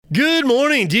Good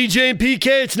morning, DJ and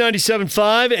PK. It's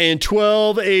 97.5 and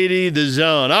 1280 The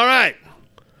Zone. All right,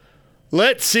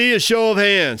 let's see a show of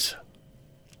hands.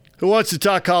 Who wants to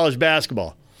talk college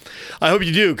basketball? I hope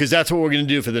you do, because that's what we're going to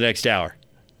do for the next hour.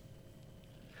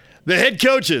 The head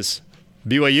coaches,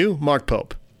 BYU, Mark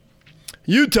Pope.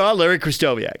 Utah, Larry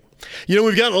Krystkowiak. You know,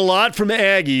 we've gotten a lot from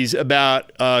Aggies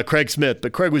about Craig Smith,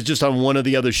 but Craig was just on one of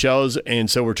the other shows, and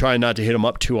so we're trying not to hit him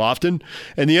up too often.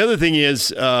 And the other thing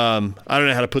is, I don't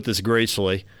know how to put this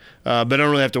gracefully, but I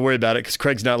don't really have to worry about it because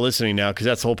Craig's not listening now, because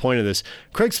that's the whole point of this.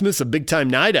 Craig Smith's a big-time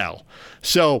night owl.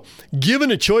 So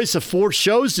given a choice of 4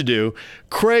 shows to do,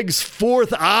 Craig's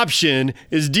 4th option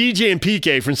is DJ and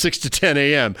PK from 6 to 10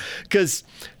 a.m. because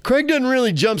Craig doesn't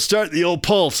really jumpstart the old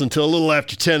pulse until a little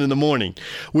after 10 in the morning,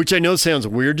 which I know sounds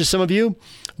weird to some of you,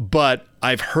 but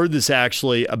I've heard this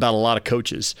actually about a lot of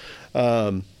coaches.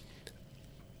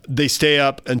 They stay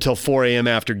up until 4 a.m.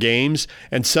 after games,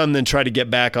 and some then try to get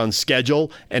back on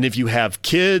schedule. And if you have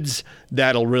kids,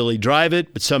 that'll really drive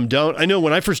it, but some don't. I know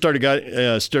when I first started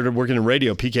working in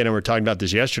radio, PK and I were talking about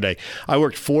this yesterday, I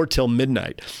worked 4 till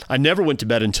midnight. I never went to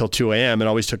bed until 2 a.m. and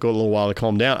always took a little while to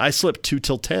calm down. I slept 2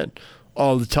 till 10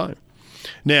 all the time.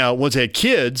 Now, once I had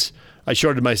kids, I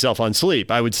shorted myself on sleep.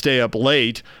 I would stay up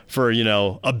late for,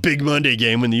 a big Monday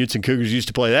game when the Utes and Cougars used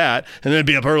to play that, and then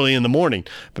be up early in the morning.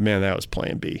 But, man, that was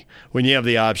plan B. When you have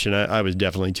the option, I was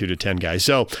definitely 2 to 10 guy.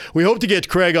 So we hope to get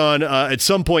Craig on at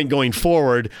some point going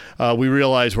forward. We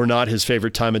realize we're not his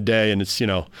favorite time of day, and it's,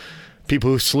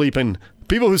 people who sleep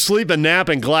and nap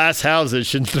in glass houses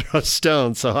shouldn't throw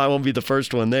stones, so I won't be the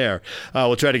first one there.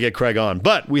 We'll try to get Craig on.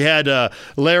 But we had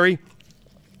Larry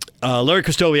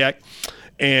Krystkowiak,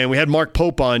 and we had Mark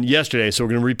Pope on yesterday, so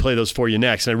we're going to replay those for you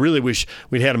next. And I really wish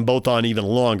we'd had them both on even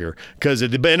longer, because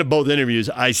at the end of both interviews,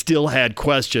 I still had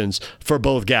questions for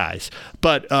both guys.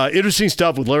 But interesting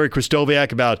stuff with Larry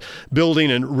Krystkowiak about building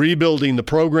and rebuilding the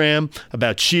program,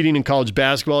 about cheating in college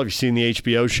basketball. If you've seen the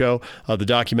HBO show, the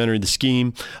documentary, The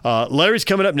Scheme. Larry's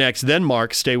coming up next, then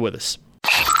Mark. Stay with us.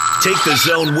 Take the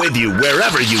Zone with you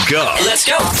wherever you go. Let's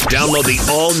go. Download the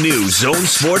all-new Zone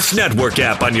Sports Network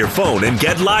app on your phone and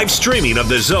get live streaming of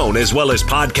the Zone as well as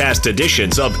podcast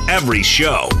editions of every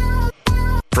show.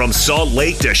 From Salt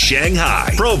Lake to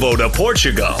Shanghai, Provo to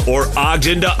Portugal, or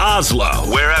Ogden to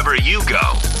Oslo, wherever you go,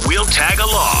 we'll tag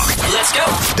along. Let's go.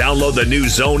 Download the new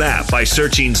Zone app by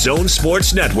searching Zone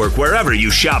Sports Network wherever you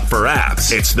shop for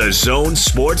apps. It's the Zone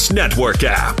Sports Network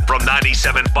app from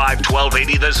 97.5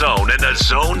 1280 The Zone and the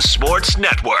Zone Sports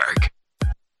Network.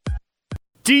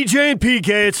 DJ and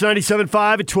PK, it's 97.5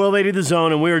 at 1280 The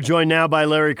Zone, and we are joined now by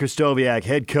Larry Krystkowiak,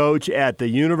 head coach at the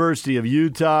University of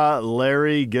Utah.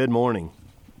 Larry, good morning.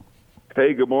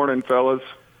 Hey, good morning, fellas.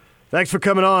 Thanks for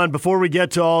coming on. Before we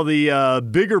get to all the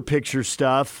bigger picture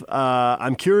stuff,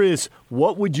 I'm curious,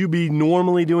 what would you be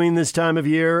normally doing this time of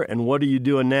year, and what are you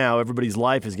doing now? Everybody's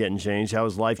life is getting changed. How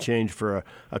has life changed for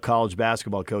a college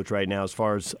basketball coach right now as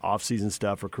far as off-season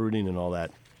stuff, recruiting, and all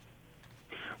that?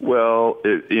 Well,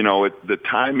 the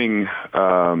timing,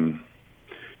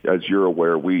 as you're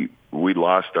aware, we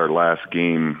lost our last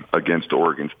game against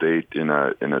Oregon State in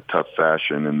a tough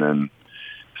fashion, and then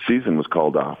season was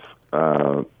called off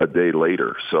a day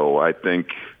later. So I think,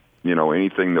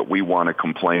 anything that we want to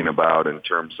complain about in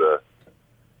terms of,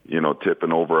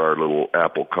 tipping over our little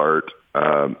apple cart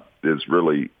is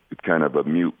really kind of a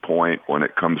moot point when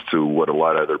it comes to what a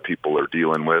lot of other people are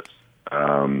dealing with.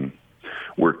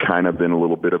 We're kind of in a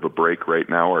little bit of a break right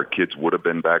now. Our kids would have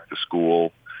been back to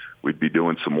school. We'd be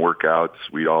doing some workouts.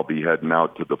 We'd all be heading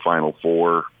out to the Final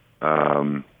Four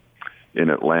in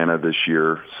Atlanta this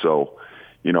year. So,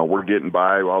 we're getting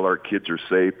by. All our kids are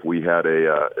safe. We had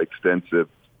a extensive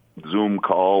Zoom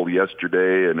call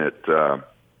yesterday, and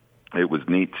it was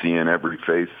neat seeing every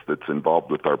face that's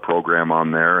involved with our program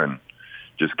on there and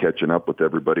just catching up with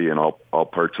everybody in all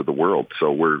parts of the world.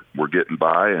 So we're getting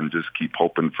by and just keep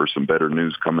hoping for some better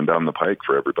news coming down the pike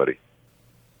for everybody.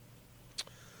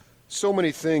 So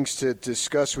many things to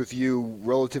discuss with you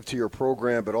relative to your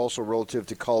program, but also relative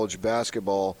to college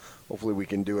basketball. Hopefully we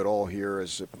can do it all here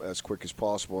as quick as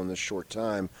possible in this short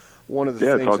time. One of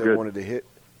the things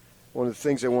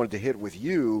I wanted to hit with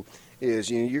you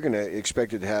is you're going to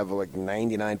expect it to have like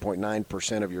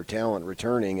 99.9% of your talent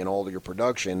returning and all of your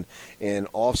production, and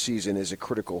off-season is a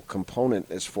critical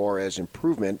component as far as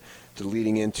improvement to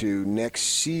leading into next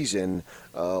season.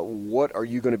 What are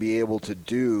you going to be able to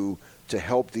do to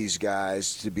help these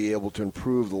guys to be able to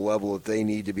improve the level that they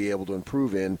need to be able to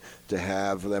improve in to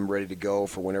have them ready to go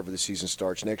for whenever the season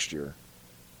starts next year?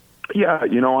 Yeah,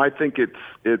 I think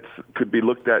it's could be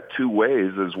looked at two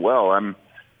ways as well. I'm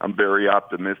very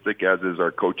optimistic, as is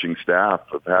our coaching staff,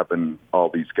 of having all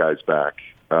these guys back.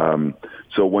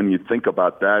 So when you think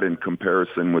about that in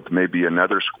comparison with maybe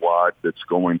another squad that's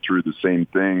going through the same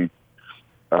thing,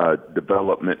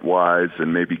 development-wise,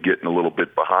 and maybe getting a little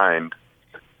bit behind,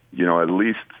 at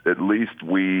least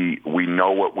we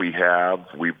know what we have.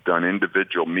 We've done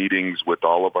individual meetings with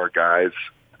all of our guys,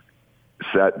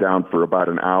 sat down for about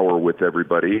an hour with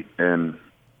everybody, and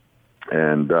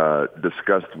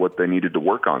discussed what they needed to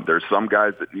work on. There's some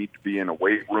guys that need to be in a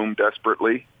weight room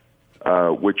desperately,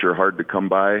 which are hard to come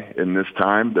by in this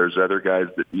time. There's other guys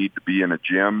that need to be in a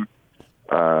gym,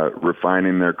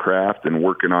 refining their craft and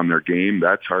working on their game.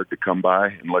 That's hard to come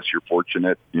by unless you're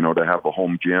fortunate, to have a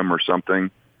home gym or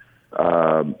something.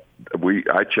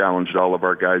 I challenged all of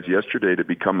our guys yesterday to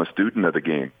become a student of the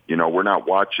game. We're not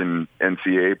watching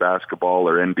NCAA basketball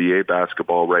or NBA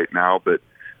basketball right now, but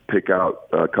pick out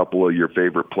a couple of your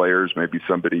favorite players, maybe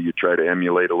somebody you try to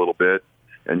emulate a little bit,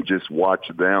 and just watch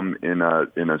them in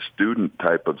a student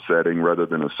type of setting rather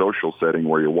than a social setting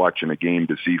where you're watching a game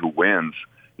to see who wins.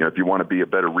 If you want to be a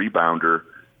better rebounder,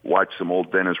 watch some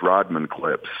old Dennis Rodman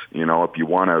clips. If you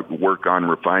want to work on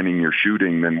refining your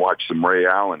shooting, then watch some Ray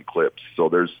Allen clips. So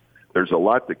there's a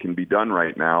lot that can be done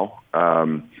right now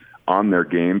on their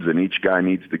games, and each guy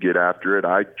needs to get after it.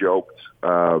 I joked,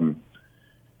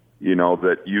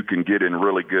 that you can get in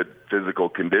really good physical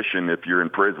condition if you're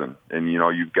in prison. And,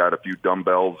 you've got a few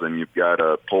dumbbells and you've got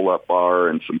a pull-up bar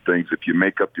and some things. If you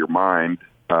make up your mind,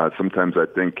 sometimes I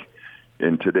think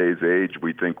in today's age,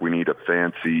 we think we need a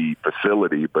fancy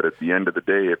facility. But at the end of the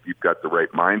day, if you've got the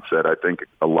right mindset, I think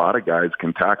a lot of guys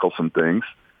can tackle some things.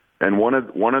 And one of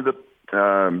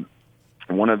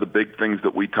the big things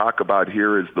that we talk about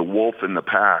here is the wolf in the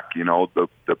pack.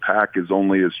 The pack is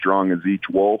only as strong as each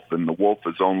wolf, and the wolf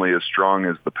is only as strong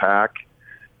as the pack.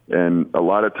 And a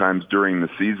lot of times during the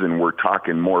season, we're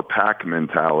talking more pack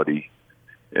mentality.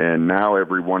 And now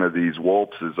every one of these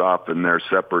wolves is off in their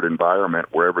separate environment,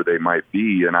 wherever they might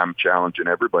be. And I'm challenging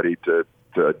everybody to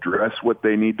address what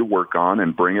they need to work on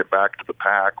and bring it back to the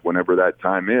pack whenever that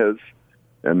time is.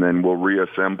 And then we'll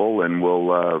reassemble and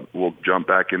we'll jump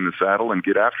back in the saddle and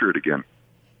get after it again.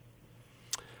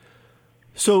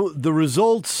 So the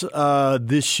results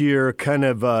this year, kind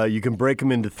of, you can break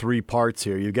them into three parts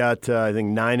here. You got, I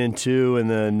think, 9-2 in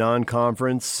the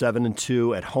non-conference,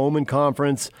 7-2 at home in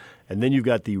conference, and then you've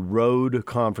got the road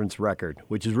conference record,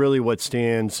 which is really what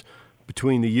stands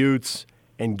between the Utes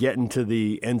and getting to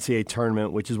the NCAA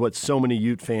tournament, which is what so many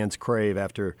Ute fans crave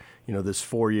after this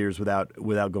 4 years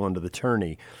without going to the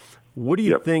tourney. What do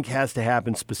you think has to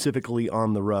happen specifically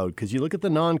on the road? Because you look at the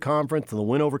non-conference and the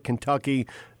win over Kentucky,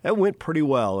 that went pretty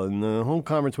well, and the home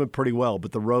conference went pretty well,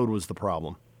 but the road was the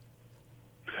problem.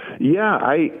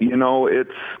 Yeah,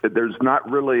 there's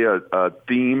not really a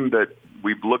theme that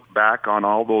we've looked back on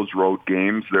all those road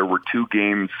games. There were two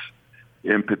games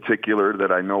in particular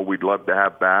that I know we'd love to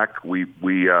have back. We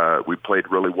played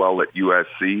really well at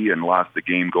USC and lost the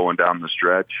game going down the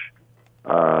stretch.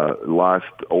 Lost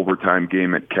overtime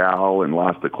game at Cal and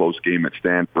lost a close game at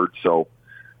Stanford. So,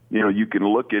 you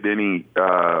can look at any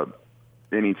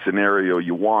scenario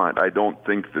you want. I don't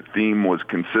think the theme was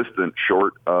consistent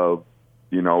short of,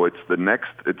 it's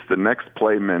the next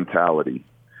play mentality.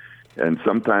 And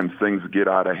sometimes things get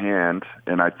out of hand.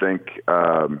 And I think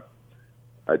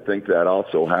that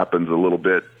also happens a little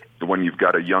bit when you've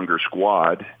got a younger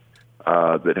squad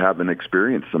that haven't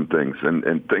experienced some things,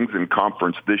 and things in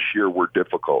conference this year were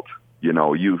difficult.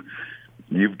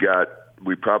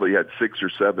 We probably had 6 or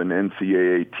 7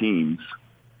 NCAA teams,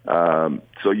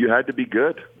 so you had to be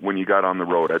good when you got on the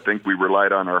road. I think we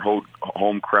relied on our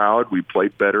home crowd. We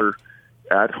played better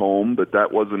at home, but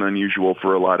that wasn't unusual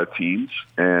for a lot of teams.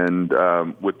 And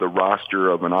with the roster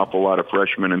of an awful lot of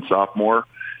freshmen and sophomore,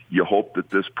 you hope that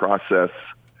this process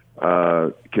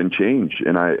can change,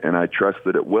 and I trust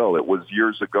that it will. It was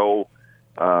years ago.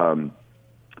 The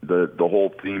whole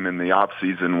theme in the off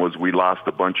season was we lost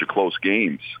a bunch of close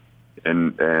games,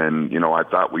 and I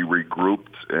thought we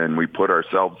regrouped and we put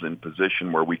ourselves in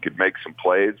position where we could make some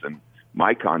plays. And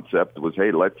my concept was,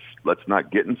 hey, let's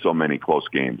not get in so many close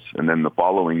games. And then the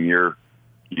following year,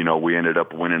 we ended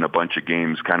up winning a bunch of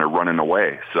games, kind of running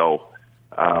away. So.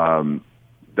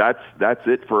 That's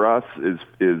it for us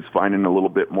is finding a little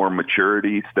bit more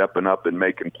maturity, stepping up and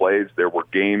making plays. There were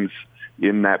games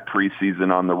in that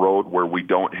preseason on the road where we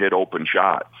don't hit open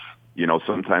shots.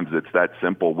 Sometimes it's that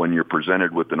simple. When you're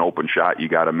presented with an open shot, you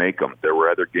got to make them. There were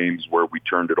other games where we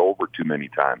turned it over too many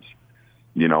times.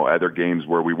 Other games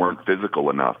where we weren't physical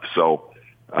enough. So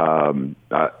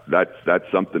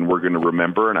That's something we're going to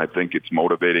remember, and I think it's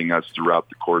motivating us throughout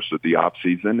the course of the off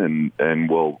season. And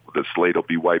the slate will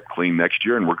be wiped clean next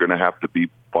year, and we're going to have to be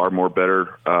far more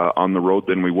better on the road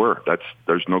than we were.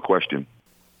 There's no question.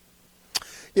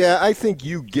 Yeah, I think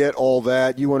you get all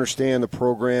that. You understand the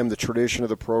program, the tradition of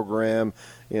the program.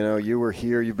 You know, you were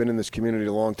here. You've been in this community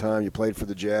a long time. You played for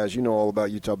the Jazz. You know all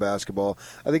about Utah basketball.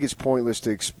 I think it's pointless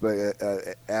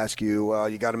to ask you,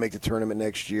 you got to make the tournament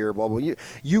next year, blah, blah.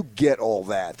 You get all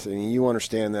that. I mean, you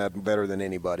understand that better than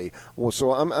anybody. Well,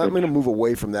 so I'm going to move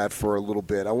away from that for a little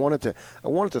bit. I wanted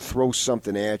to throw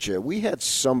something at you. We had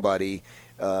somebody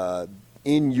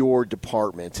in your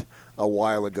department a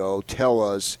while ago tell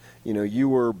us, you know, you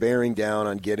were bearing down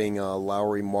on getting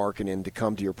Lauri Markkanen to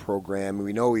come to your program.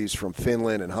 We know he's from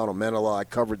Finland and Hannu-Menala. I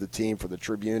covered the team for the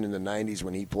Tribune in the 90s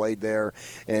when he played there,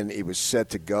 and he was set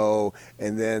to go.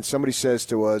 And then somebody says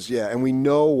to us, yeah, and we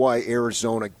know why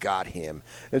Arizona got him.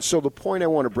 And so the point I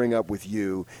want to bring up with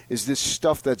you is this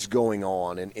stuff that's going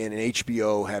on. And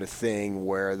HBO had a thing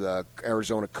where the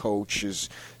Arizona coach is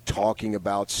talking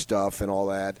about stuff and all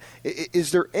that.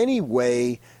 Is there any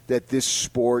way that this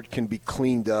sport can be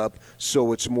cleaned up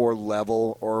so it's more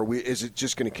level, or is it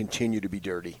just going to continue to be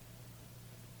dirty?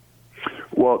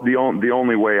 Well, the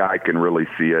only way I can really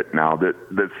see it now,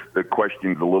 the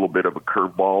question's a little bit of a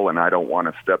curveball, and I don't want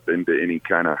to step into any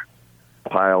kind of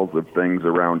piles of things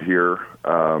around here.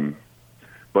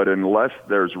 But unless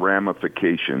there's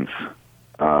ramifications,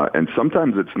 and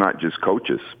sometimes it's not just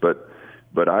coaches, but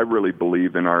I really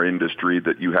believe in our industry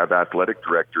that you have athletic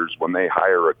directors, when they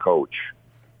hire a coach,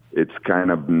 it's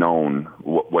kind of known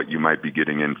what you might be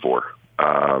getting in for.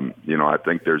 You know, I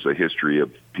think there's a history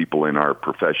of people in our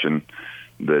profession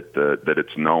that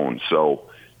it's known. So,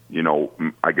 you know,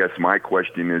 I guess my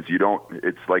question is,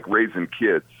 it's like raising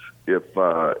kids. If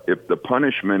the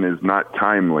punishment is not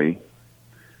timely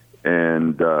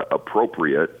and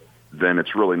appropriate, then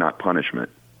it's really not punishment.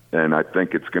 And I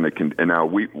think it's going to. And now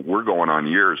we're going on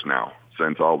years now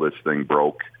since all this thing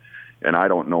broke, and I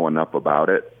don't know enough about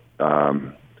it.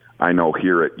 I know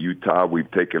here at Utah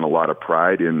we've taken a lot of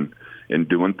pride in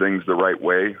doing things the right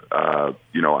way.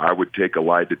 You know, I would take a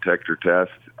lie detector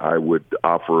test. I would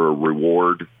offer a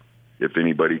reward if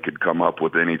anybody could come up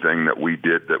with anything that we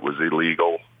did that was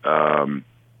illegal,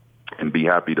 and be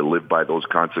happy to live by those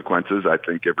consequences. I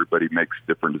think everybody makes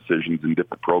different decisions in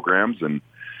different programs, and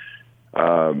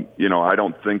you know, I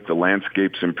don't think the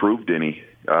landscape's improved any.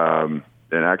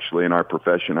 And actually, in our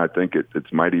profession, I think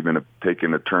it's might even have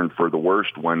taken a turn for the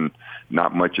worst when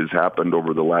not much has happened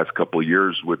over the last couple of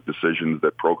years with decisions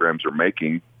that programs are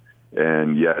making.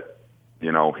 And yet,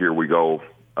 you know, here we go,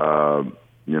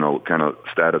 you know, kind of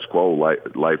status quo,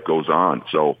 life goes on.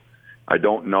 So I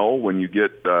don't know when you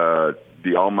get the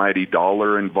almighty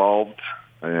dollar involved,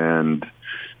 and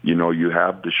you know, you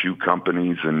have the shoe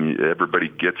companies and everybody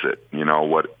gets it. You know,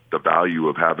 what the value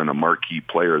of having a marquee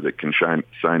player that can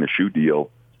sign a shoe deal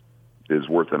is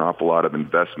worth an awful lot of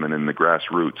investment in the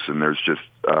grassroots. And there's just,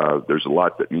 there's a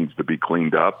lot that needs to be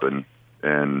cleaned up,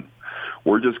 and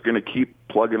we're just going to keep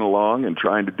plugging along and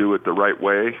trying to do it the right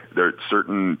way. There are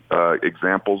certain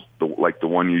examples, like the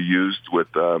one you used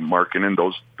with Markkanen,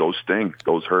 those sting,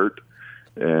 those hurt.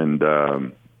 And,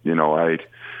 you know,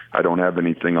 I don't have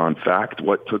anything on fact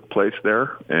what took place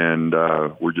there, and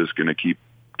we're just going to keep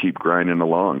grinding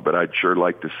along. But I'd sure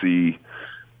like to see,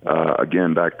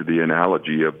 again, back to the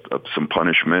analogy of some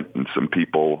punishment and some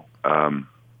people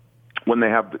when they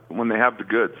have the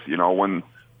goods. You know,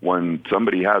 when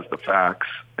somebody has the facts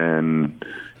and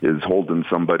is holding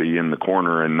somebody in the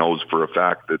corner and knows for a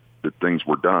fact that things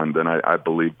were done, then I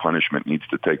believe punishment needs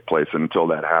to take place. And until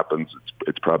that happens,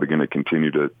 it's probably going to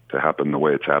continue to happen the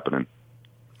way it's happening.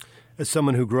 As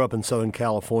someone who grew up in Southern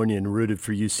California and rooted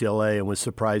for UCLA and was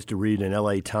surprised to read an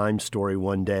LA Times story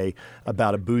one day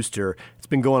about a booster, it's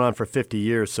been going on for 50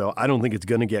 years, so I don't think it's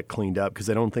going to get cleaned up because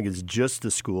I don't think it's just the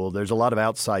school. There's a lot of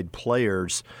outside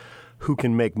players who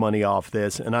can make money off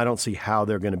this, and I don't see how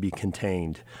they're going to be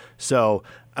contained. So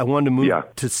I wanted to move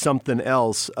to something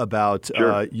else about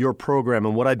your program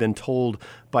and what I've been told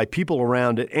by people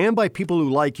around it and by people who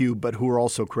like you but who are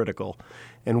also critical.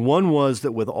 And one was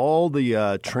that with all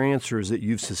the transfers that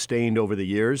you've sustained over the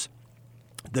years,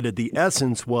 that at the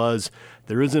essence was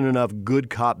there isn't enough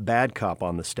good cop, bad cop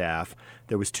on the staff.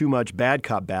 There was too much bad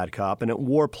cop, and it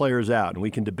wore players out. And we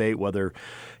can debate whether,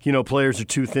 you know, players are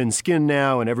too thin-skinned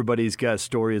now and everybody's got a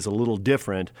story is a little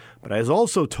different. But I was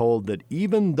also told that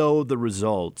even though the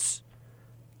results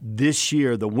this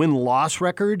year, the win-loss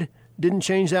record didn't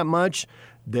change that much,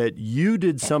 that you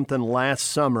did something last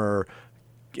summer,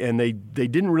 and they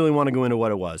didn't really want to go into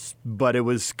what it was, but it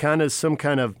was kind of some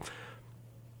kind of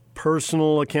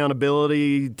personal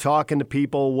accountability, talking to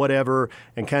people, whatever,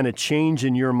 and kind of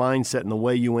changing your mindset and the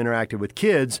way you interacted with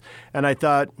kids. And I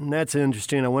thought, that's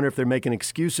interesting. I wonder if they're making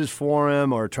excuses for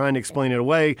him or trying to explain it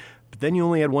away. But then you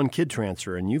only had one kid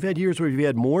transfer, and you've had years where you've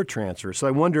had more transfers. So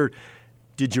I wondered,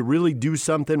 did you really do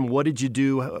something? What did you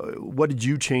do? What did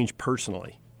you change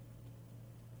personally?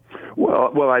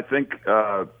 Well, I think,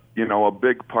 a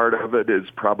big part of it is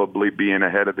probably being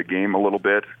ahead of the game a little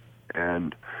bit.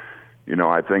 And,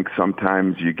 I think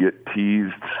sometimes you get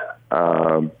teased,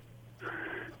 in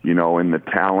the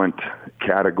talent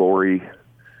category.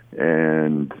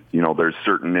 And, there's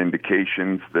certain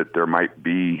indications that there might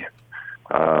be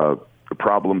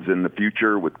problems in the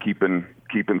future with keeping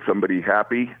somebody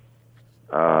happy.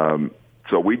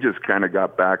 So we just kind of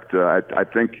got back to, I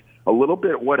think a little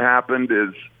bit what happened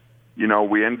is,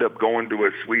 we end up going to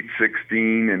a Sweet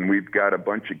 16 and we've got a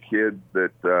bunch of kids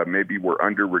that maybe were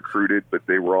under-recruited, but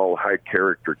they were all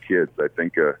high-character kids. I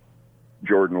think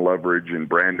Jordan Loveridge and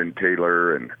Brandon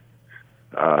Taylor and,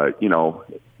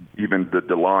 even the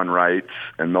DeLon Wrights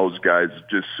and those guys,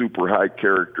 just super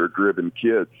high-character driven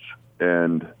kids.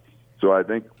 And so I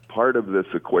think part of this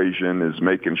equation is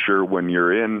making sure when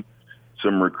you're in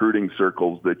some recruiting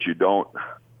circles that you don't,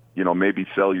 maybe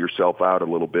sell yourself out a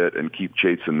little bit and keep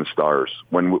chasing the stars.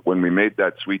 When we made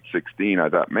that Sweet 16, I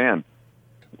thought, man,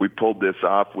 we pulled this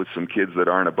off with some kids that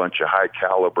aren't a bunch of high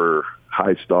caliber,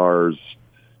 high stars,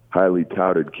 highly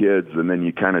touted kids. And then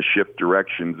you kind of shift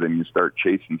directions and you start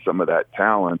chasing some of that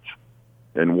talent.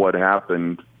 And what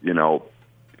happened,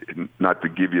 not to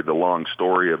give you the long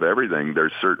story of everything,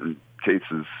 there's certain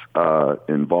cases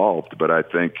involved, but I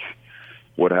think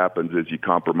what happens is you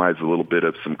compromise a little bit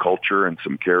of some culture and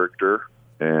some character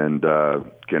and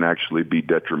can actually be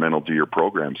detrimental to your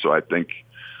program. So I think,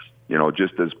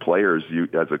 just as players,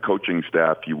 as a coaching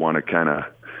staff, you want to kind of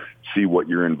see what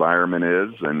your environment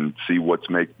is and see what's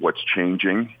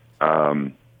changing.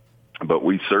 But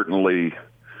we certainly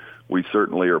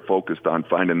are focused on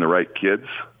finding the right kids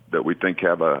that we think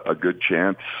have a good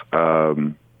chance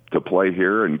to play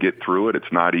here and get through it.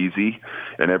 It's not easy,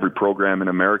 and every program in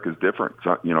America is different.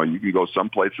 So, you can go some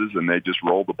places and they just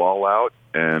roll the ball out,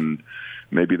 and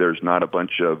maybe there's not a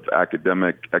bunch of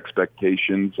academic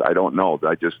expectations. I don't know.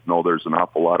 I just know there's an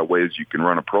awful lot of ways you can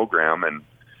run a program,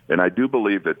 and I do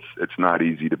believe it's not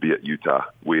easy to be at Utah.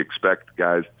 We expect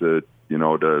guys to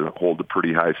hold a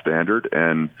pretty high standard,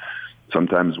 and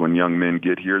sometimes when young men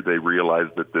get here, they realize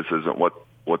that this isn't what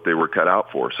they were cut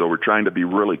out for. So we're trying to be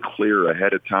really clear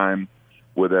ahead of time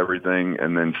with everything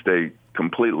and then stay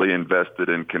completely invested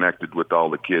and connected with all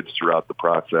the kids throughout the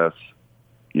process,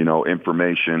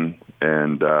 information.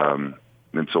 And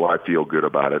so I feel good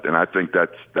about it. And I think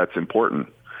that's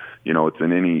important. It's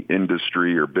in any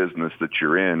industry or business that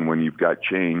you're in. When you've got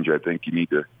change, I think you need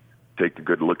to take a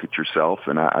good look at yourself.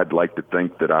 And I'd like to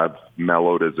think that I've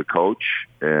mellowed as a coach,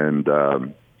 and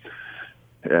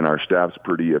our staff's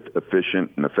pretty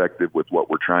efficient and effective with what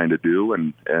we're trying to do,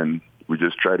 and we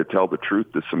just try to tell the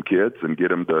truth to some kids and get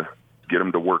them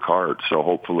to work hard. So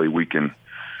hopefully we can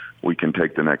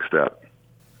take the next step.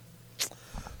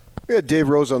 We had Dave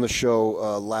Rose on the show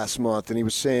last month, and he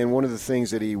was saying one of the things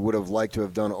that he would have liked to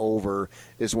have done over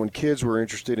is when kids were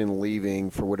interested in leaving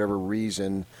for whatever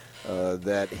reason,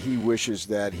 that he wishes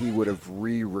that he would have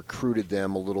re-recruited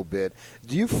them a little bit.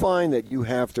 Do you find that you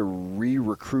have to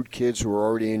re-recruit kids who are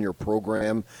already in your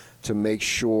program to make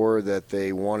sure that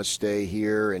they want to stay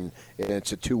here and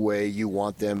it's a two-way, you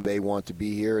want them, they want to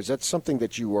be here? Is that something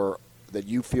that you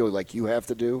feel like you have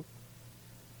to do?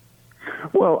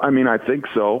 Well, I think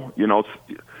so.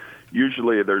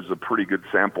 Usually there's a pretty good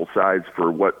sample size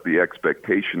for what the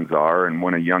expectations are. And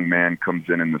when a young man comes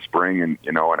in the spring and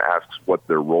asks what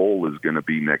their role is going to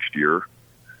be next year,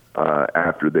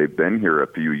 after they've been here a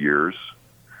few years,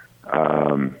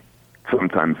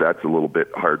 sometimes that's a little bit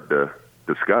hard to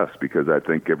discuss because I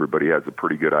think everybody has a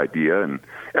pretty good idea and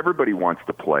everybody wants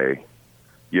to play.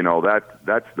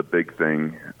 That's the big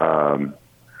thing.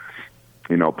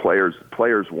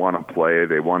 Players want to play.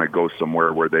 They want to go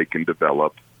somewhere where they can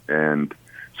develop. And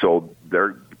so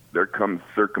there comes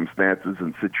circumstances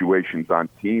and situations on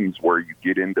teams where you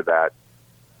get into that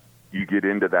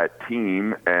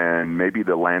team and maybe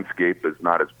the landscape is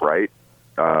not as bright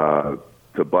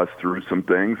to bust through some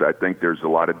things. I think there's a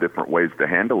lot of different ways to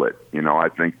handle it. I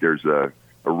think there's a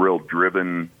real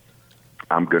driven,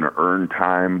 I'm going to earn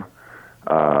time.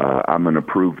 I'm going to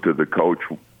prove to the coach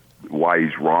why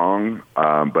he's wrong.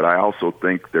 But I also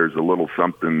think there's a little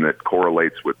something that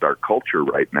correlates with our culture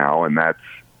right now. And that's,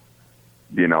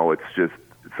 it's just,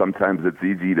 sometimes it's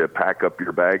easy to pack up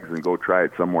your bags and go try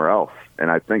it somewhere else. And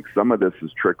I think some of this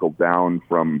has trickled down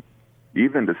from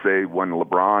even to say when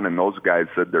LeBron and those guys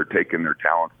said they're taking their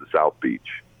talents to South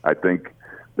Beach. I think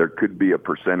there could be a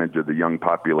percentage of the young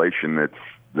population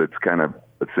that's kind of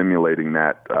assimilating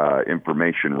that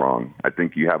information wrong. I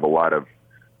think you have a lot of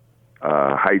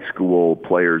high school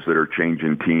players that are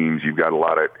changing teams. You've got a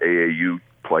lot of AAU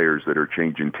players that are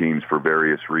changing teams for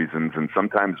various reasons. And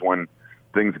sometimes when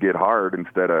things get hard,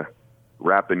 instead of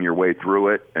wrapping your way through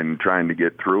it and trying to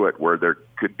get through it, where there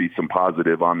could be some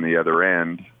positive on the other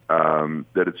end,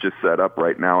 that it's just set up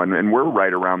right now. And we're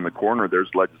right around the corner. There's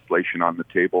legislation on the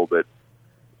table that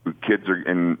kids are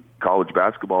in college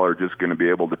basketball are just going to be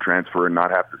able to transfer and not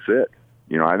have to sit.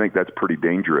 I think that's pretty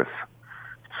dangerous.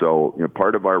 So,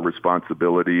 part of our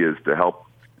responsibility is to help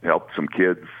some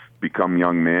kids become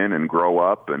young men and grow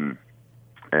up. And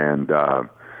I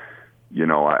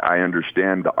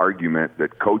understand the argument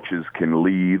that coaches can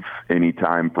leave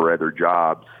anytime for other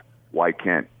jobs. Why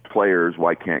can't players?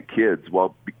 Why can't kids?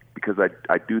 Well, because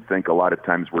I do think a lot of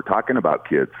times we're talking about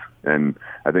kids, and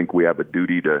I think we have a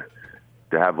duty to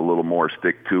have a little more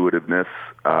stick-to-itiveness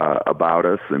about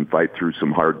us and fight through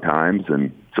some hard times.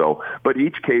 And so, but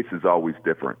each case is always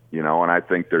different, and I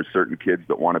think there's certain kids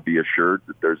that want to be assured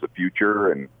that there's a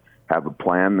future and have a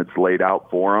plan that's laid out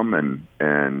for them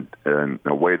and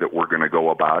a way that we're going to go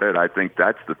about it. I think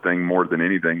that's the thing more than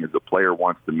anything, is the player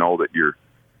wants to know that you're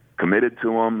committed to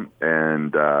them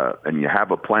and you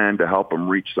have a plan to help them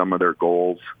reach some of their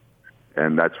goals.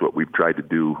 And that's what we've tried to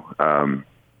do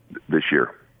this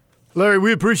year. Larry,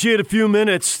 we appreciate a few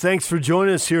minutes. Thanks for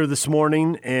joining us here this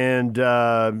morning. And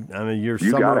your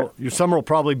summer will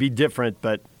probably be different,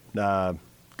 but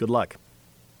good luck.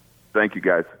 Thank you,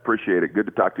 guys. Appreciate it. Good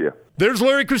to talk to you. There's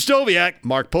Larry Krystkowiak,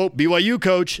 Mark Pope, BYU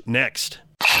coach, next.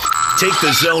 Take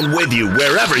the Zone with you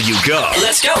wherever you go.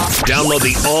 Let's go. Download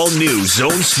the all-new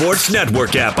Zone Sports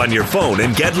Network app on your phone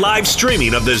and get live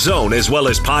streaming of the Zone as well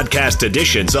as podcast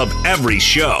editions of every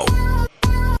show.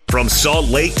 From Salt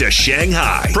Lake to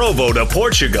Shanghai, Provo to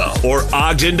Portugal, or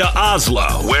Ogden to Oslo,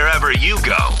 wherever you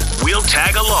go, we'll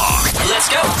tag along. Let's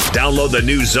go. Download the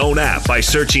new Zone app by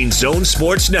searching Zone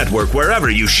Sports Network wherever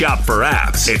you shop for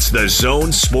apps. It's the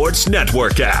Zone Sports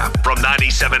Network app from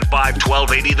 97.5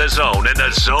 1280 The Zone and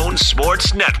the Zone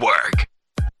Sports Network.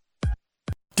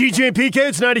 DJ and PK,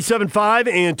 it's 97.5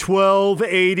 and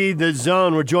 1280 The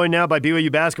Zone. We're joined now by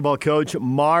BYU basketball coach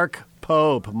Mark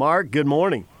Pope. Mark, good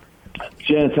morning.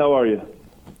 Janice, how are you?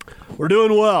 We're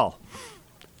doing well.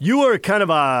 You are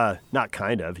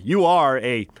you are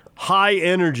a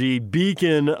high-energy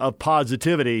beacon of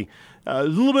positivity. A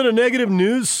little bit of negative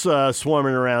news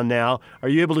swarming around now. Are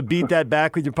you able to beat that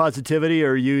back with your positivity,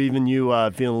 or are you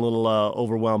feeling a little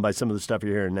overwhelmed by some of the stuff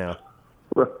you're hearing now?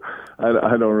 Well,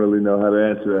 I don't really know how to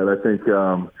answer that. I think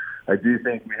I do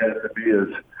think we have to be as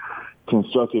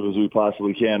constructive as we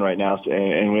possibly can right now,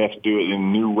 and we have to do it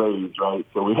in new ways, right?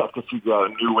 So we have to figure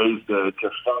out new ways to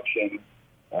function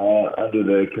under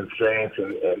the constraints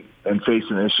and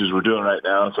facing the issues we're doing right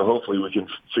now. So hopefully we can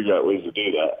figure out ways to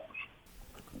do that.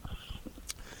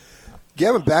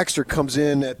 Gavin Baxter comes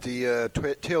in at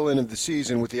the tail end of the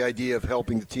season with the idea of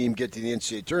helping the team get to the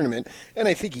NCAA tournament, and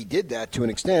I think he did that to an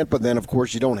extent, but then, of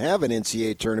course, you don't have an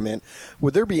NCAA tournament.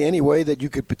 Would there be any way that you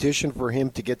could petition for him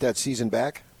to get that season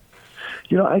back?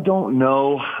 I don't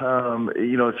know.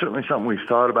 It's certainly something we've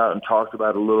thought about and talked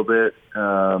about a little bit.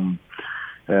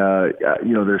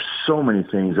 There's so many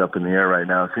things up in the air right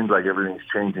now. It seems like everything's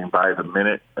changing by the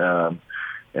minute.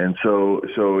 And so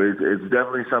it's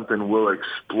definitely something we'll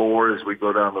explore as we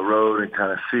go down the road and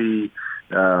kind of see.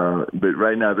 But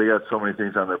right now they got so many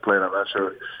things on their plate. I'm not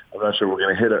sure we're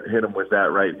going to hit them with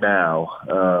that right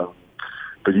now.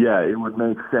 But yeah, it would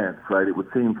make sense, right? It would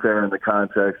seem fair in the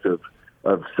context of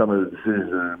some of the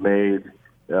decisions that are made,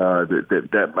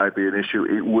 that might be an issue.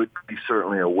 It would be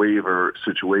certainly a waiver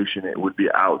situation. It would be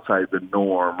outside the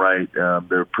norm, right?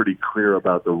 They're pretty clear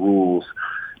about the rules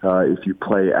if you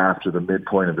play after the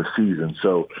midpoint of the season.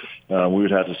 So we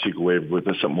would have to seek a waiver, but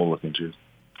that's something we'll look into.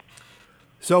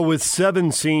 So with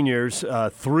 7 seniors,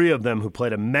 3 of them who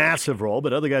played a massive role,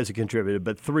 but other guys who contributed,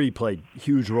 but 3 played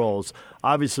huge roles.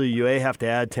 Obviously, you A, have to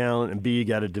add talent, and B, you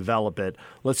got to develop it.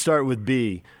 Let's start with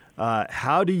B.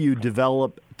 How do you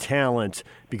develop talent?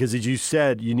 Because as you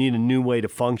said, you need a new way to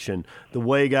function. The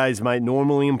way guys might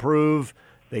normally improve,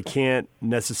 they can't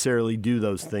necessarily do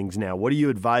those things now. What are you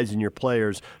advising your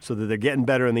players so that they're getting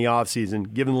better in the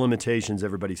offseason, given the limitations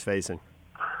everybody's facing?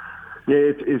 Yeah,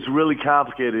 it's really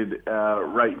complicated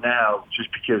right now, just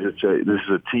because this is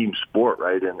a team sport,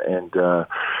 right? And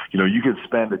you can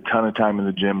spend a ton of time in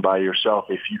the gym by yourself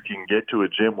if you can get to a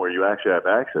gym where you actually have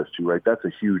access to, right? That's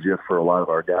a huge if for a lot of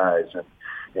our guys,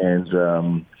 And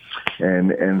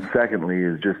secondly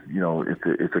is just,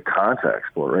 it's a contact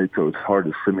sport, right? So it's hard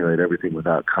to simulate everything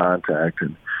without contact.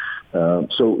 And we're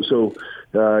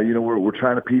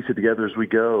trying to piece it together as we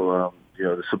go.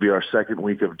 This will be our second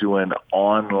week of doing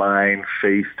online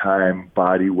FaceTime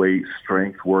body weight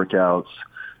strength workouts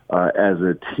as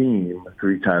a team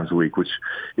 3 times a week, which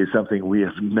is something we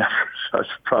have never, I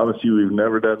promise you, we've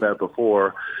never done that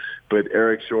before. But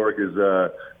Eric Shork is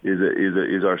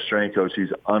our strength coach.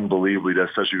 He's unbelievably does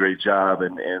such a great job,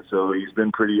 and so he's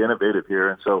been pretty innovative here.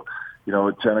 And so,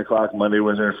 at 10 o'clock Monday,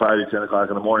 Wednesday, and Friday, 10 o'clock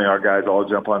in the morning, our guys all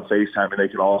jump on FaceTime, and they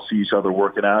can all see each other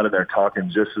working out, and they're talking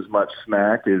just as much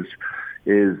smack as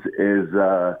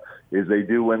they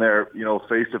do when they're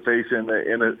face to face in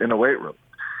the weight room.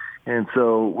 And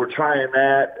so we're trying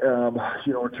that.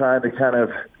 We're trying to kind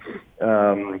of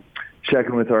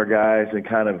checking with our guys and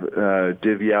kind of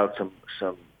divvy out some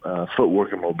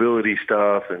footwork and mobility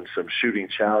stuff and some shooting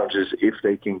challenges if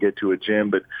they can get to a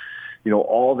gym. But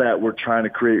all that we're trying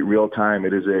to create real time.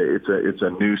 It's a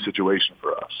new situation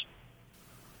for us.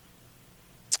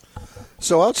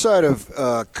 So outside of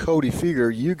Cody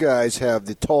Fueger, you guys have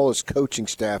the tallest coaching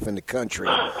staff in the country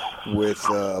with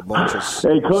a bunch of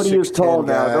Hey, Cody is tall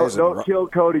now. Don't kill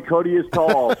Cody. Cody is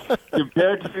tall.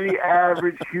 Compared to the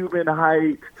average human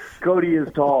height, Cody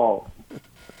is tall.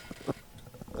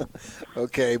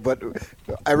 Okay, but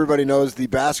everybody knows the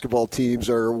basketball teams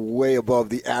are way above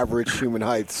the average human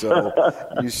height. So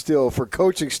you still, for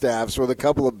coaching staffs with a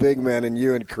couple of big men and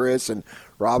you and Chris and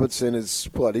Robinson is,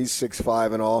 he's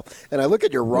 6'5" and all. And I look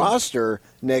at your roster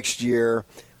next year,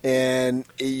 and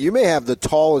you may have the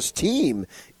tallest team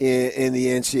in the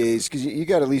NCAAs because you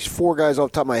got at least 4 guys off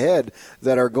the top of my head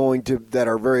that are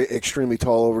very extremely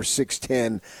tall, over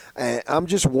 6'10". And I'm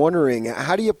just wondering,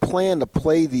 how do you plan to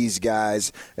play these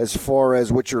guys as far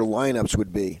as what your lineups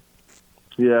would be?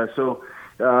 Yeah, so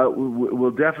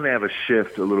we'll definitely have a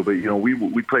shift a little bit.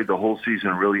 We played the whole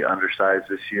season really undersized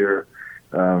this year.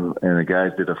 And the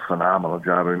guys did a phenomenal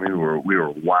job. I mean, we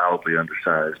were wildly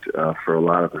undersized for a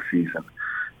lot of the season.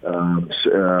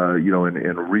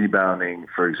 In rebounding,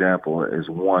 for example, is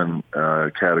one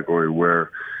category where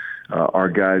our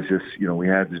guys just, we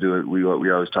had to do it. We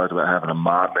always talked about having a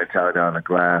mob mentality on the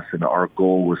glass, and our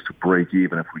goal was to break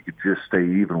even. If we could just stay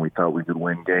even, we thought we could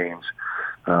win games.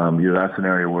 That's an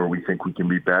area where we think we can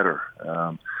be better.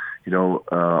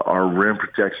 Our rim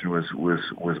protection was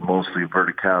mostly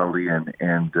verticality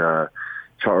and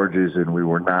charges, and we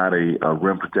were not a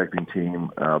rim protecting team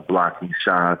blocking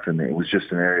shots, and it was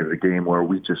just an area of the game where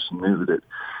we just knew that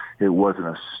it wasn't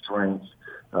a strength.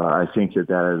 I think that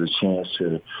has a chance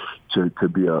to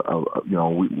be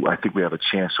I think we have a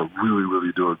chance to really,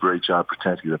 really do a great job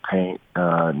protecting the paint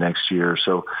next year.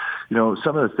 So,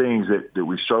 some of the things that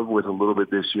we struggle with a little bit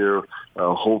this year,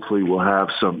 hopefully we'll have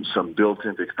some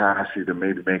built-in capacity to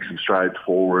maybe make some strides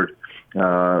forward.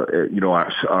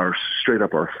 Our straight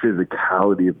up our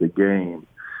physicality of the game.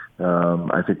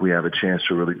 I think we have a chance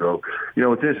to really go.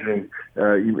 It's interesting.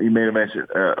 You made a mention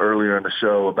earlier in the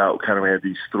show about kind of we had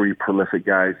these 3 prolific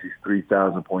guys, these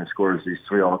 3,000-point scorers, these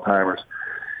 3 all-timers.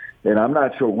 And I'm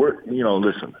not sure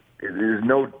listen, there's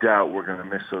no doubt we're going to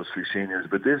miss those 3 seniors.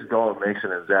 But this Dalton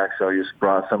Mason and Zach Sellius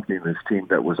brought something to this team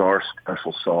that was our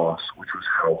special sauce, which was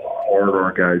how hard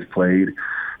our guys played,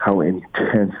 how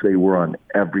intense they were on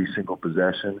every single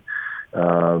possession.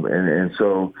 And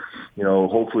so,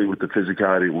 hopefully with the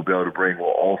physicality we'll be able to bring, we'll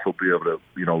also be able to,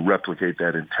 replicate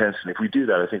that intensity. If we do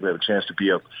that, I think we have a chance to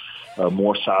be a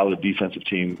more solid defensive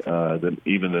team than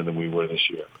we were this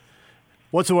year.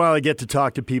 Once in a while I get to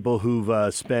talk to people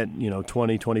who've spent,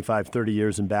 20, 25, 30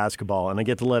 years in basketball, and I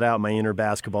get to let out my inner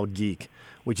basketball geek,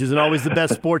 which isn't always the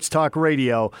best sports talk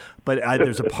radio, but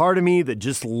there's a part of me that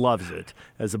just loves it.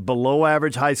 As a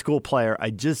below-average high school player,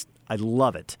 I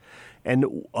love it.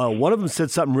 And one of them said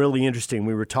something really interesting.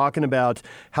 We were talking about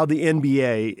how the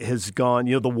NBA has gone,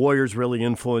 the Warriors really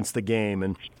influenced the game.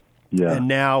 And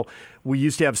now we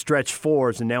used to have stretch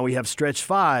 4s, and now we have stretch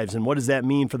 5s. And what does that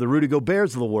mean for the Rudy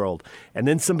Goberts of the world? And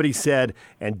then somebody said,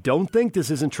 and don't think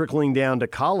this isn't trickling down to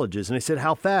colleges. And I said,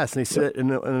 how fast? And they said,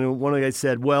 and one of the guys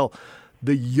said, well,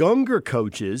 the younger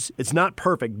coaches, it's not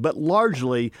perfect, but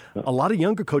largely a lot of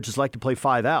younger coaches like to play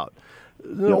 5 out.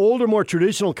 The older, more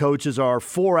traditional coaches are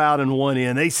 4 out and 1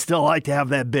 in. They still like to have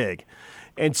that big.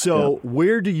 And so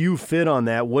where do you fit on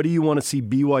that? What do you want to see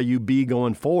BYU be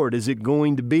going forward? Is it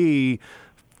going to be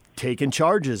taking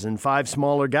charges and 5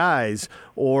 smaller guys,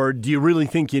 or do you really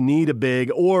think you need a big,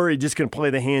 or are you just going to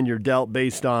play the hand you're dealt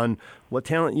based on what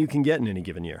talent you can get in any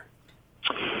given year?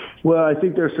 Well, I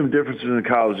think there's some differences in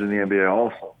college and the NBA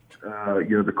also.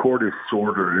 the court is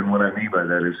shorter, and what I mean by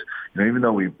that is, even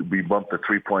though we bumped the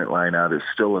 3-point line out, it's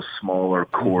still a smaller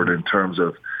court in terms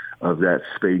of that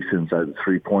space inside the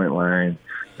 3-point line.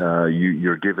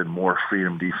 You're given more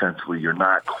freedom defensively. You're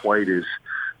not quite as,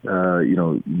 in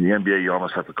the NBA, you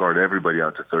almost have to guard everybody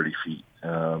out to 30 feet.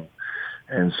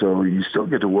 And so you still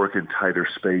get to work in tighter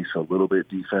space a little bit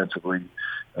defensively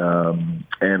and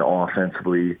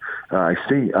offensively. I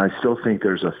still think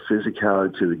there's a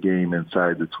physicality to the game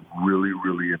inside that's really,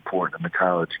 really important in the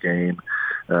college game.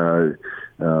 Listen,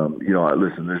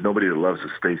 there's nobody that loves to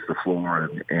space the floor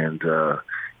and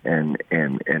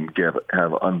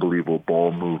have unbelievable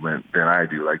ball movement than I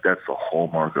do. Like, that's the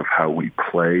hallmark of how we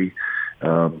play.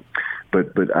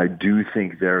 But I do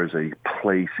think there is a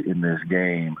place in this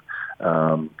game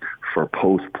for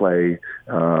post play,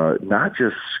 not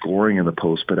just scoring in the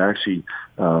post, but actually,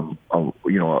 a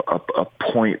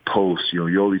point post.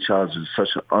 Yoeli Childs does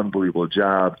such an unbelievable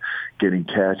job getting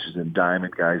catches and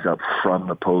diamond guys up from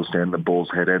the post and the bull's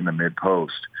head and the mid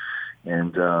post.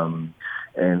 And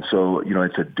so,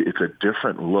 it's a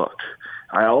different look.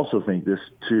 I also think this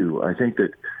too. I think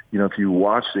that, if you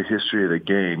watch the history of the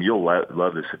game, you'll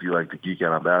love this if you like to geek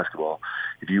out on basketball.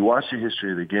 If you watch the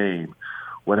history of the game,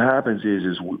 what happens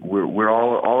is we're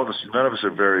all of us, none of us are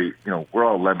very, we're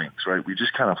all lemmings, right? We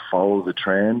just kind of follow the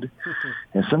trend.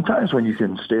 And sometimes when you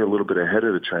can stay a little bit ahead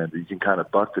of the trend, you can kind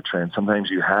of buck the trend. Sometimes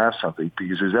you have something,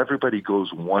 because as everybody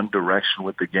goes one direction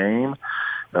with the game,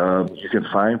 you can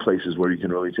find places where you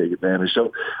can really take advantage.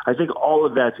 So I think all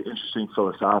of that's interesting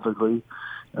philosophically.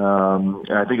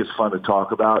 And I think it's fun to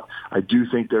talk about. I do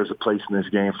think there's a place in this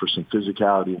game for some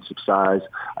physicality and some size.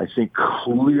 I think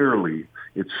clearly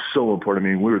it's so important. I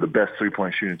mean, we were the best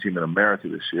 3-point shooting team in America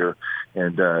this year,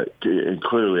 and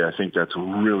clearly I think that's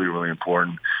really, really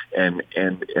important. And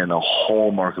a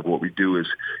hallmark of what we do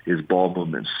is ball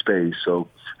movement space. So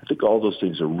I think all those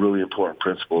things are really important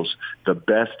principles. The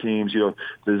best teams, the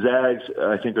Zags,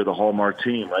 I think, are the hallmark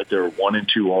team, right? They're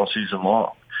 1-2 all season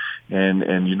long.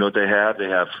 And you know what they have? They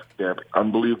have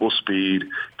unbelievable speed.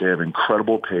 They have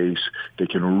incredible pace. They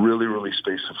can really, really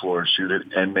space the floor and shoot it.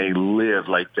 And they live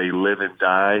and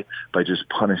die by just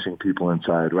punishing people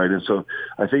inside, right? And so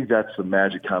I think that's the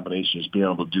magic combination, is being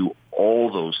able to do all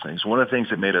those things. One of the things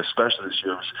that made us special this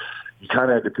year was you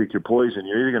kind of had to pick your poison.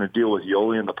 You're either going to deal with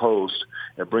Yoeli in the post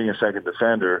and bring a second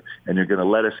defender, and you're going to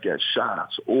let us get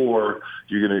shots, or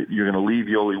you're going to leave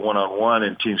Yoeli one-on-one,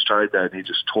 and teams tried that, and he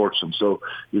just torched them. So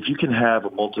if you can have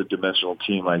a multi-dimensional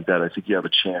team like that, I think you have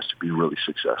a chance to be really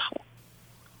successful.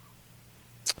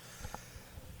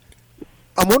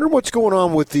 I'm wondering what's going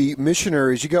on with the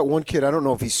missionaries. You got one kid, I don't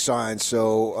know if he's signed,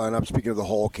 and I'm speaking of the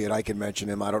Hall kid, I can mention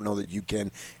him. I don't know that you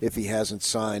can if he hasn't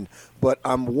signed. But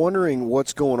I'm wondering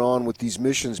what's going on with these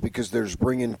missions, because they're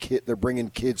bringing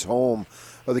kids home.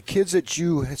 Are the kids that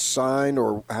you signed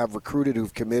or have recruited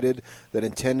who've committed that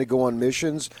intend to go on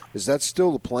missions, is that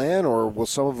still the plan, or will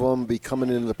some of them be coming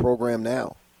into the program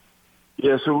now?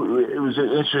 Yeah, so it was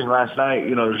interesting last night.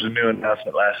 There was a new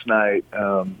announcement last night,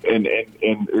 and it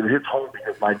hits home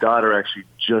because my daughter actually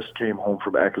just came home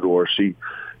from Ecuador. They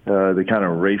kind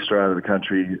of raced her out of the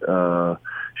country.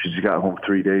 She just got home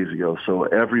 3 days ago. So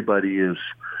everybody is,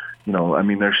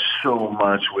 there's so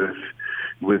much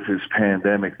with this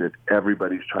pandemic that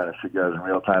everybody's trying to figure out in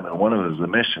real time, and one of them is the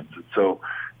missions. And so,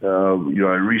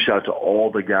 I reached out to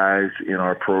all the guys in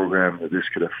our program that this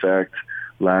could affect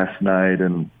last night,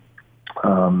 and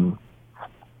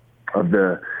of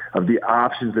the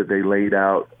options that they laid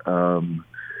out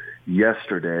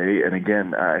yesterday. And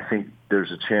again, I think there's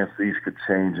a chance these could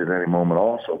change at any moment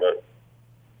also, but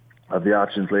of the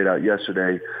options laid out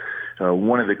yesterday,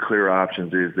 one of the clear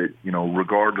options is that,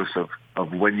 regardless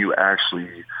of when you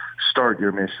actually start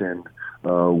your mission,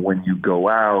 when you go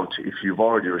out, if you've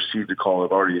already received a call,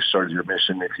 have already started your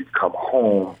mission, if you've come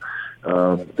home,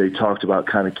 they talked about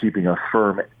kind of keeping a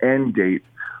firm end date,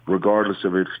 regardless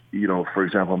of if, for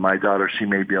example, my daughter, she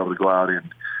may be able to go out in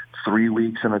 3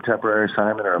 weeks in a temporary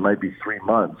assignment, or it might be 3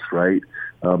 months, right?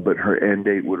 But her end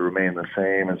date would remain the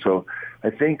same. And so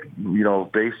I think,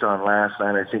 based on last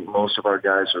night, I think most of our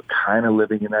guys are kind of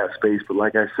living in that space. But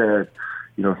like I said,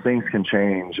 things can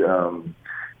change. And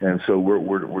so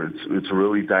it's a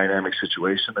really dynamic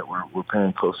situation that we're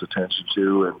paying close attention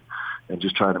to, and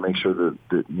just trying to make sure that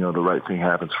the right thing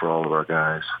happens for all of our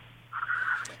guys.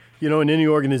 In any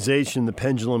organization, the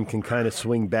pendulum can kind of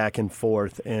swing back and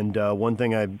forth. And one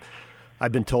thing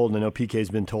I've been told, and I know PK's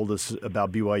been told this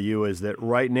about BYU, is that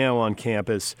right now on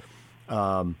campus,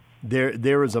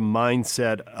 there is a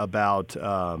mindset about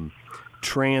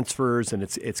transfers, and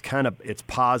it's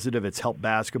positive. It's helped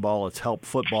basketball. It's helped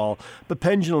football. But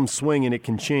pendulums swing, and it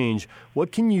can change.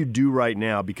 What can you do right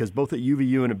now? Because both at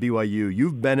UVU and at BYU,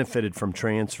 you've benefited from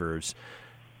transfers.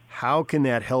 How can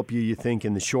that help you, you think,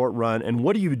 in the short run? And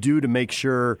what do you do to make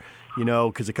sure,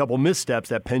 because a couple missteps,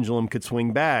 that pendulum could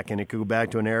swing back, and it could go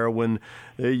back to an era when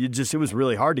it was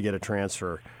really hard to get a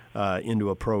transfer into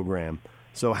a program.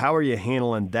 So how are you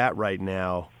handling that right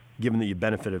now, given that you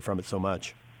benefited from it so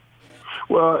much?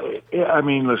 Well, I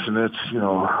mean, listen, it's,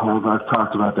 I've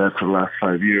talked about that for the last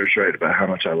 5 years, right, about how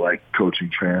much I like coaching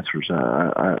transfers.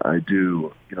 I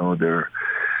do.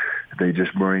 They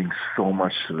just bring so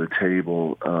much to the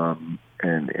table, and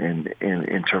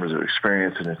in terms of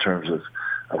experience and in terms of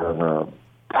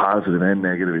positive and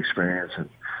negative experience,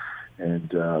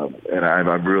 and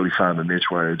I've really found a niche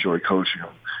where I enjoy coaching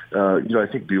them. I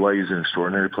think BYU is an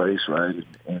extraordinary place, right?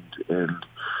 And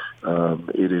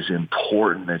it is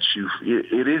important that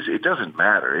it doesn't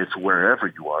matter. It's wherever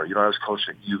you are. I was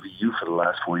coaching at UVU for the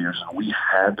last 4 years, and we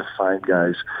had to find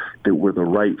guys that were the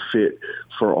right fit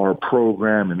for our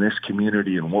program and this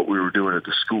community and what we were doing at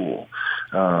the school.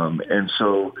 And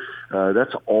so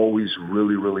that's always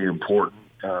really, really important.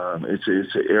 It's an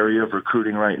area of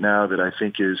recruiting right now that I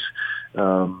think is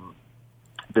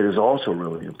also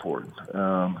really important.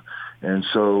 And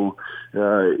so,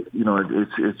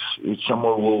 it's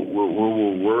somewhere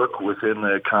we'll work within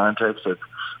the context of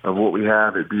what we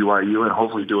have at BYU, and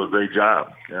hopefully do a great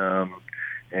job.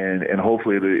 And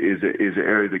hopefully it is an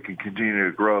area that can continue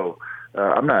to grow.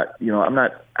 I'm not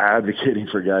advocating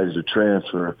for guys to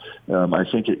transfer. I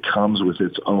think it comes with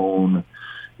its own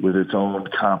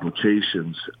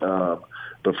complications.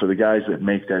 But for the guys that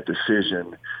make that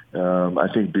decision, I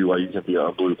think BYU can be an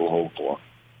unbelievable home for them.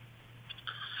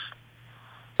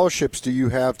 Scholarships do you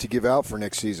have to give out for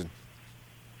next season?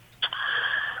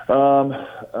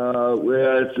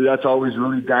 That's always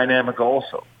really dynamic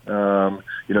also.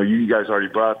 You guys already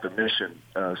brought up the mission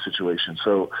situation.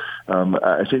 So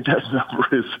I think that number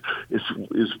is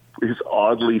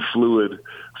oddly fluid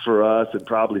for us and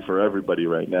probably for everybody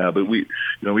right now. But we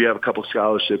have a couple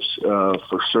scholarships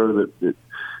for sure that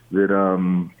we're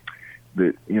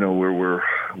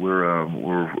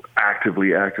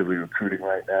actively recruiting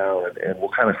right now, and we'll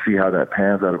kind of see how that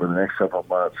pans out over the next several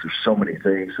months. There's so many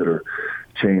things that are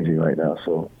changing right now,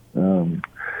 so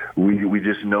we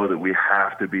just know that we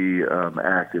have to be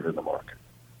active in the market.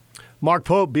 Mark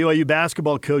Pope, BYU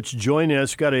basketball coach, joining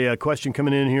us. We've got a question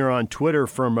coming in here on Twitter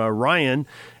from Ryan,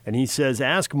 and he says,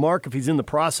 ask Mark if he's in the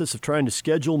process of trying to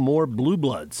schedule more Blue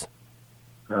Bloods.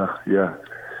 Yeah.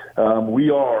 We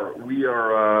are.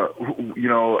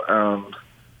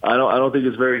 I don't think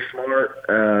it's very smart.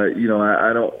 I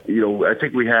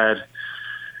think we had,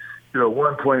 at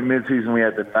one point in midseason, we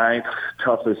had the 9th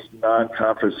toughest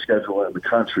non-conference schedule in the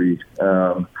country.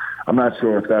 I'm not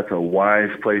sure if that's a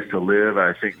wise place to live.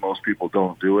 I think most people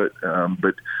don't do it.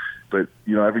 But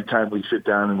every time we sit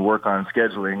down and work on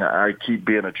scheduling, I keep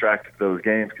being attracted to those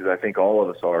games because I think all of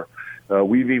us are.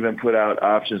 We've even put out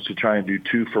options to try and do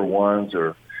 2-for-1s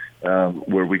or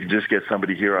where we can just get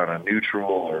somebody here on a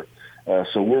neutral,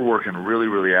 so we're working really,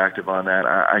 really active on that.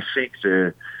 I think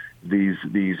these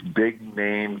big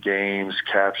name games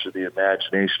capture the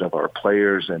imagination of our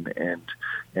players and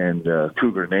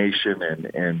Cougar Nation,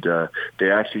 and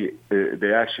they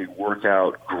actually work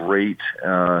out great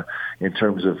in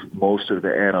terms of most of the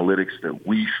analytics that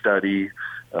we study.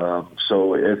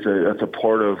 So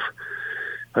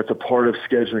that's a part of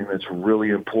scheduling that's really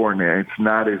important. And it's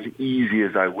not as easy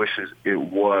as I wish it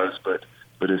was, but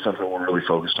it's something we're really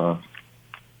focused on.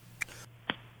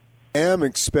 I am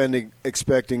expecting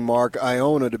Mark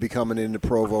Iona to be coming into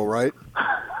Provo, right?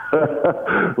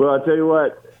 Well, I'll tell you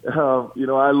what.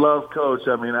 I love Coach.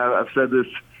 I mean, I've said this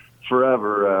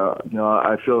forever.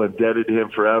 I feel indebted to him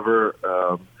forever.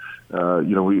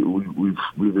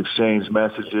 We've exchanged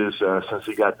messages since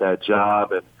he got that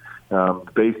job, and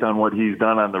based on what he's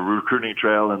done on the recruiting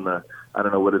trail and I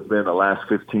don't know what it's been the last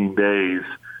 15 days.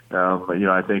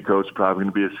 I think Coach is probably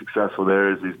going to be as successful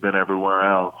there as he's been everywhere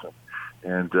else.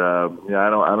 And I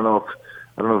don't know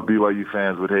if BYU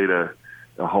fans would hate a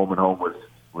home and home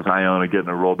with Iona getting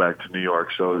a roll back to New York.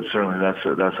 So certainly that's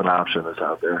an option that's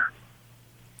out there.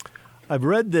 I've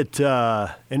read that,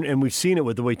 and we've seen it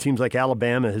with the way teams like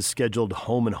Alabama has scheduled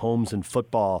home and homes in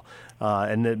football,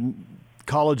 and that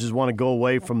colleges want to go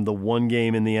away from the one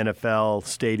game in the NFL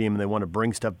stadium and they want to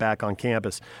bring stuff back on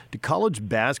campus. Do college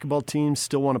basketball teams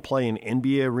still want to play in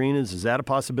NBA arenas? Is that a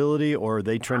possibility, or are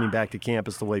they trending back to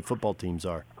campus the way football teams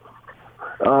are?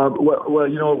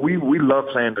 We love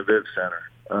playing the Viv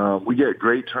Center. We get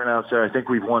great turnouts there. I think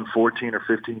we've won 14 or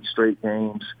 15 straight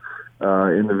games.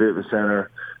 in the Vivint Center.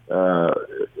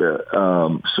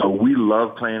 So we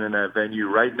love playing in that venue.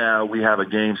 Right now, we have a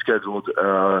game scheduled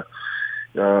in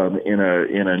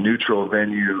a neutral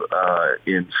venue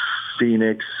in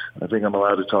Phoenix. I think I'm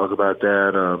allowed to talk about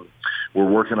that. We're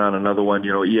working on another one.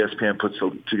 You know, ESPN puts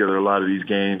together a lot of these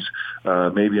games.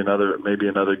 Maybe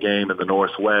another game in the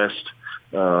Northwest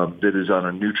that is on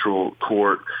a neutral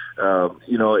court.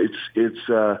 You know,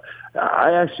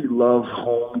 I actually love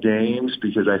home games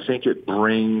because I think it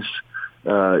brings.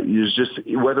 Just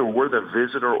whether we're the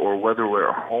visitor or whether we're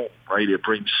at home, right? It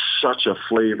brings such a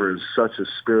flavor and such a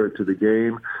spirit to the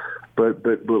game. But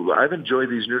I've enjoyed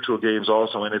these neutral games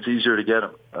also, and it's easier to get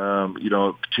them. You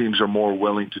know, teams are more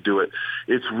willing to do it.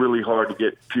 It's really hard to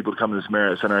get people to come to this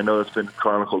Marriott Center. I know it's been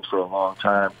chronicled for a long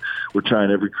time. We're trying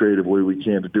every creative way we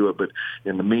can to do it, but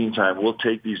in the meantime, we'll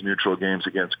take these neutral games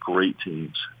against great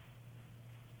teams.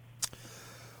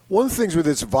 One of the things with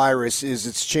this virus is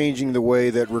it's changing the way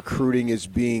that recruiting is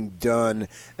being done,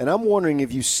 and I'm wondering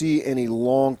if you see any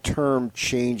long-term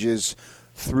changes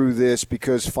through this,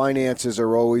 because finances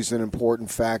are always an important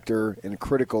factor and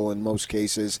critical in most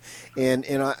cases. And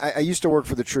I used to work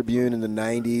for the Tribune in the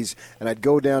 90s, and I'd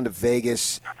go down to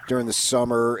Vegas during the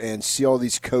summer and see all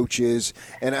these coaches.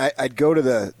 And I'd go to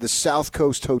the South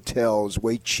Coast hotels,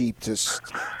 way cheap to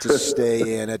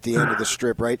stay in at the end of the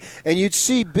strip, right? And you'd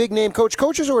see big-name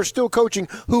coaches who are still coaching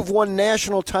who've won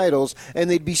national titles, and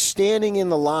they'd be standing in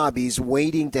the lobbies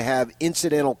waiting to have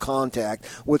incidental contact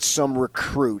with some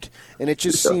recruit. And it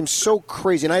just seems so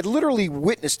crazy. And I literally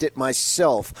witnessed it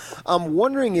myself. I'm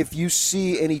wondering if you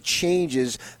see any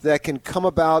changes that can come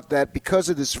about that because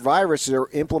of this virus they're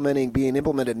being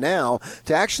implemented now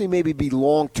to actually maybe be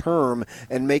long-term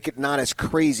and make it not as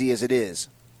crazy as it is.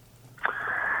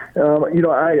 You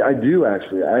know, I do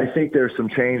actually. I think there's some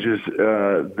changes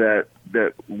that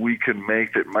we can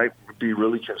make that might be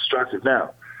really constructive.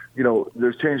 Now, you know,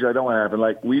 there's changes I don't want to happen.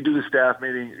 Like, we do the staff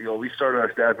meeting. You know, we started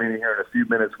our staff meeting here in a few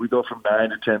minutes. We go from 9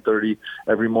 to 10:30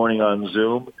 every morning on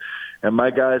Zoom. And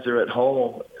my guys are at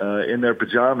home in their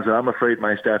pajamas, and I'm afraid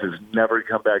my staff is never to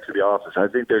come back to the office. I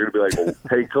think they're going to be like, well,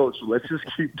 hey, Coach, let's just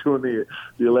keep doing the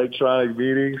electronic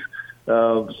meetings.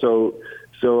 So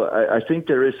I think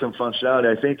there is some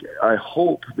functionality. I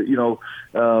hope that,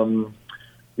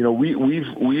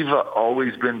 we've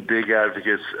always been big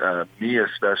advocates, me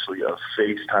especially, of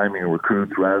FaceTiming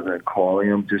recruits rather than calling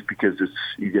them, just because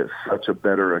you get such a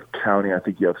better accounting. I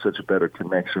think you have such a better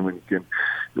connection when you can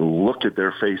look at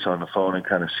their face on the phone and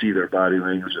kind of see their body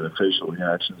language and their facial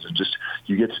reactions, and just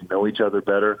you get to know each other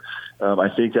better. I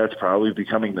think that's probably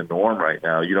becoming the norm right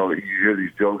now. You know, you hear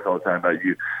these jokes all the time about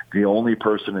the only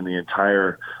person in the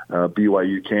entire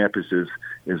BYU campus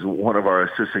is one of our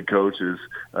assistant coaches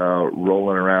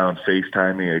rolling around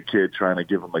FaceTiming a kid trying to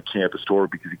give him a campus tour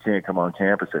because he can't come on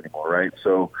campus anymore, right?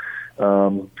 So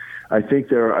I think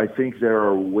there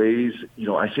are ways, you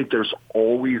know, I think there's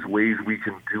always ways we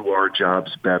can do our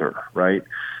jobs better, right?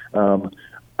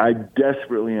 I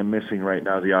desperately am missing right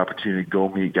now the opportunity to go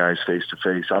meet guys face to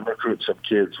face. I'm recruiting some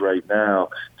kids right now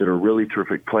that are really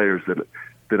terrific players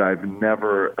that I've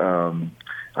never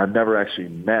actually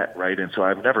met, right? And so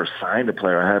I've never signed a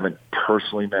player I haven't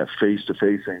personally met face to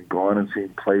face and gone and seen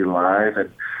play live,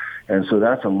 and so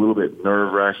that's a little bit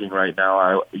nerve-wracking right now.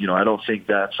 I don't think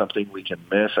that's something we can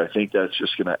miss. I think that's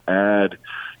just going to add,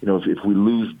 you know, if we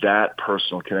lose that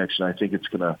personal connection, I think it's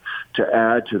going to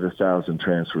add to the 1,000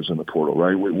 transfers in the portal,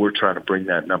 right? We're trying to bring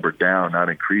that number down, not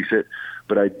increase it.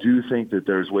 But I do think that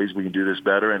there's ways we can do this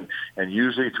better, and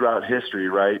usually throughout history,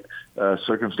 right,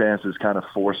 circumstances kind of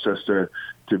forced us to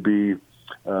be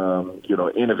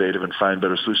innovative and find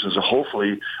better solutions. So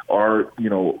hopefully our,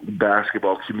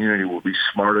 basketball community will be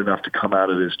smart enough to come out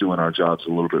of this doing our jobs a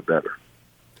little bit better.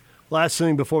 Last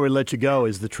thing before we let you go,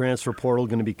 is the transfer portal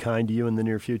going to be kind to you in the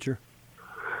near future?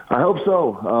 I hope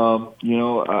so.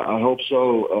 I hope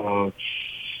so.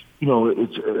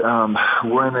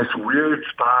 We're in this weird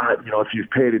spot. If you've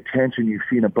paid attention, you've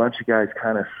seen a bunch of guys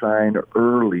kind of sign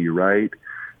early, right?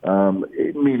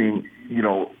 Meaning,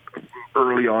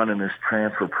 early on in this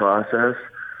transfer process.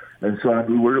 And so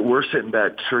we're sitting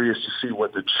back curious to see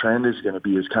what the trend is going to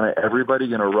be. Is kind of everybody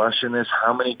going to rush in this?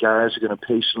 How many guys are going to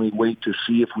patiently wait to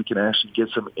see if we can actually get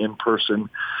some in-person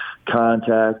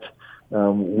contact?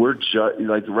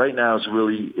 Right now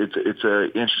it's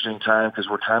an interesting time because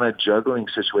we're kind of juggling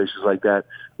situations like that.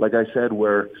 Like I said,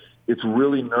 where it's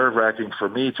really nerve-wracking for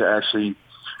me to actually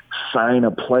sign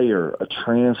a player, a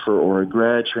transfer or a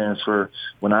grad transfer,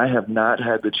 when I have not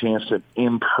had the chance to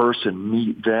in person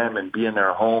meet them and be in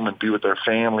their home and be with their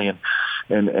family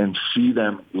and see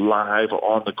them live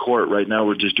on the court. Right now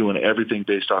we're just doing everything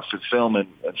based off of film and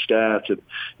stats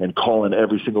and calling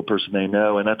every single person they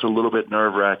know, and that's a little bit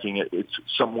nerve-wracking. It's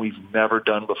something we've never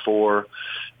done before,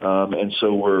 and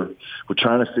so we're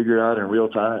trying to figure it out in real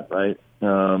time, right?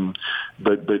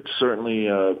 But certainly,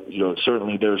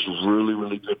 certainly there's really,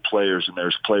 really good players, and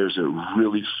there's players that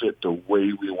really fit the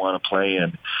way we want to play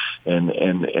and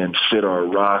fit our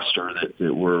roster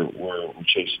that we're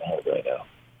chasing hard right now.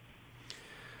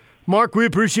 Mark, we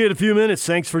appreciate a few minutes.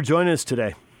 Thanks for joining us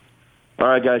today. All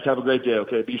right, guys. Have a great day,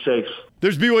 okay? Be safe.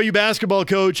 There's BYU basketball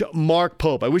coach Mark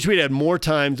Pope. I wish we'd had more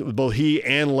time with both he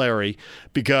and Larry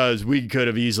because we could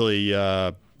have easily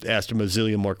asked him a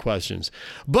zillion more questions.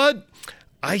 But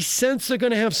I sense they're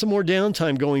going to have some more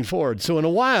downtime going forward. So in a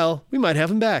while, we might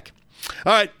have him back.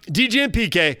 All right, DJ and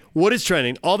PK, what is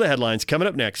trending? All the headlines coming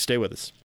up next. Stay with us.